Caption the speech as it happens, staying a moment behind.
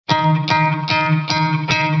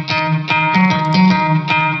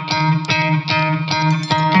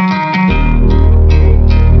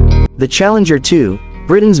The Challenger 2,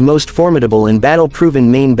 Britain's most formidable and battle-proven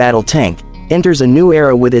main battle tank, enters a new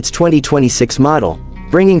era with its 2026 model,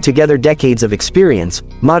 bringing together decades of experience,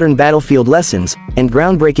 modern battlefield lessons, and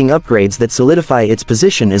groundbreaking upgrades that solidify its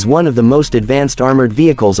position as one of the most advanced armored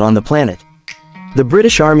vehicles on the planet. The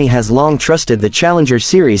British Army has long trusted the Challenger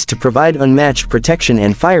series to provide unmatched protection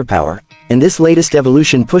and firepower, and this latest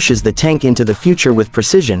evolution pushes the tank into the future with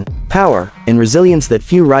precision, power, and resilience that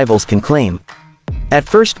few rivals can claim. At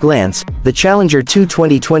first glance, the Challenger 2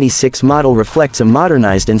 2026 model reflects a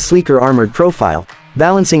modernized and sleeker armored profile,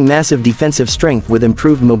 balancing massive defensive strength with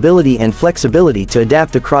improved mobility and flexibility to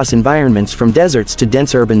adapt across environments from deserts to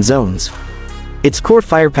dense urban zones. Its core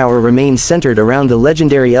firepower remains centered around the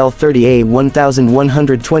legendary L30A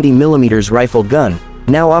 1120mm rifled gun,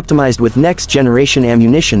 now optimized with next-generation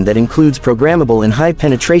ammunition that includes programmable and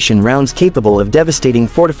high-penetration rounds capable of devastating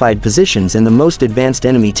fortified positions and the most advanced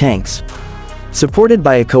enemy tanks. Supported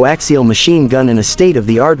by a coaxial machine gun and a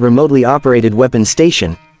state-of-the-art remotely operated weapons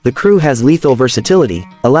station, the crew has lethal versatility,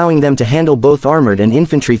 allowing them to handle both armored and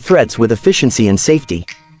infantry threats with efficiency and safety.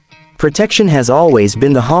 Protection has always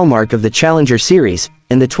been the hallmark of the Challenger series,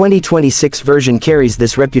 and the 2026 version carries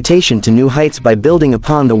this reputation to new heights by building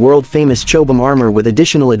upon the world-famous Chobham armor with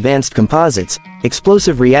additional advanced composites,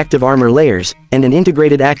 explosive reactive armor layers, and an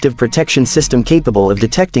integrated active protection system capable of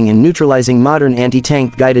detecting and neutralizing modern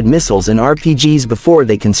anti-tank guided missiles and RPGs before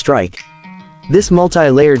they can strike. This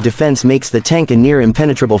multi-layered defense makes the tank a near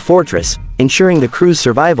impenetrable fortress, ensuring the crew's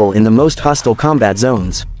survival in the most hostile combat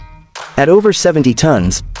zones. At over 70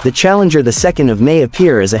 tons, the Challenger 2 may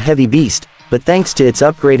appear as a heavy beast, but thanks to its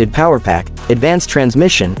upgraded power pack, advanced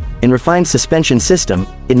transmission, and refined suspension system,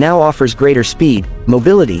 it now offers greater speed,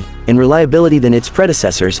 mobility, and reliability than its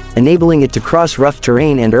predecessors, enabling it to cross rough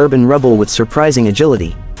terrain and urban rubble with surprising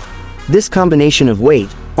agility. This combination of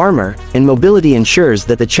weight, armor, and mobility ensures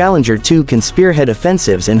that the Challenger 2 can spearhead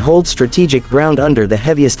offensives and hold strategic ground under the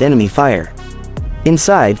heaviest enemy fire.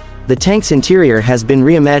 Inside, the tank's interior has been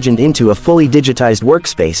reimagined into a fully digitized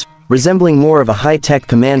workspace, resembling more of a high-tech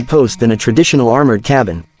command post than a traditional armored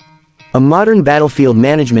cabin. A modern battlefield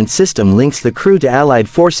management system links the crew to allied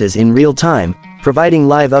forces in real time, providing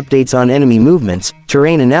live updates on enemy movements,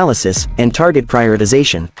 terrain analysis, and target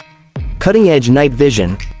prioritization. Cutting-edge night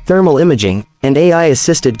vision, thermal imaging, and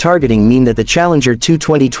AI-assisted targeting mean that the Challenger 2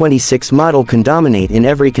 2026 model can dominate in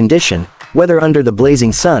every condition, whether under the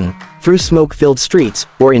blazing sun, through smoke-filled streets,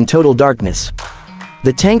 or in total darkness.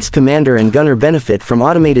 The tank's commander and gunner benefit from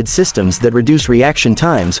automated systems that reduce reaction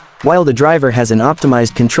times, while the driver has an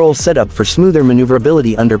optimized control setup for smoother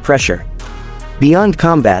maneuverability under pressure. Beyond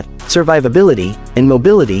combat, survivability, and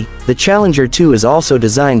mobility, the Challenger 2 is also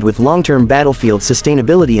designed with long-term battlefield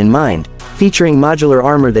sustainability in mind, featuring modular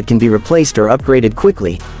armor that can be replaced or upgraded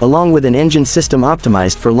quickly, along with an engine system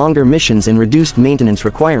optimized for longer missions and reduced maintenance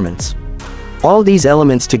requirements. All these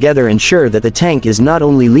elements together ensure that the tank is not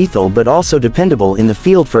only lethal but also dependable in the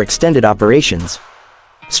field for extended operations.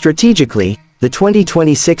 Strategically, the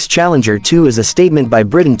 2026 Challenger 2 is a statement by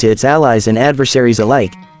Britain to its allies and adversaries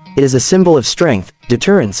alike. It is a symbol of strength,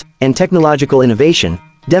 deterrence, and technological innovation,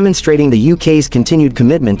 demonstrating the UK's continued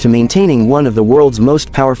commitment to maintaining one of the world's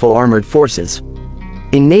most powerful armored forces.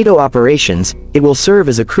 In NATO operations, it will serve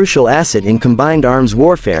as a crucial asset in combined arms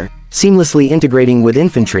warfare, seamlessly integrating with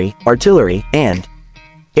infantry, artillery, and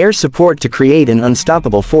air support to create an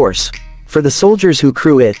unstoppable force. For the soldiers who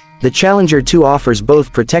crew it, the Challenger 2 offers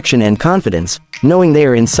both protection and confidence, knowing they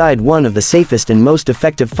are inside one of the safest and most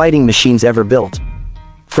effective fighting machines ever built.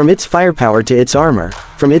 From its firepower to its armor,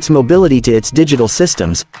 from its mobility to its digital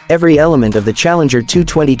systems, every element of the Challenger 2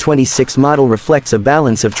 2026 model reflects a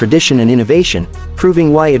balance of tradition and innovation,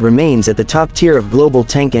 proving why it remains at the top tier of global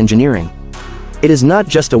tank engineering. It is not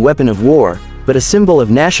just a weapon of war, but a symbol of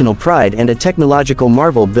national pride and a technological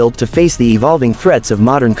marvel built to face the evolving threats of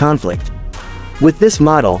modern conflict. With this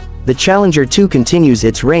model, the Challenger 2 continues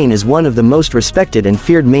its reign as one of the most respected and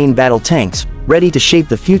feared main battle tanks, ready to shape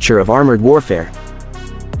the future of armored warfare.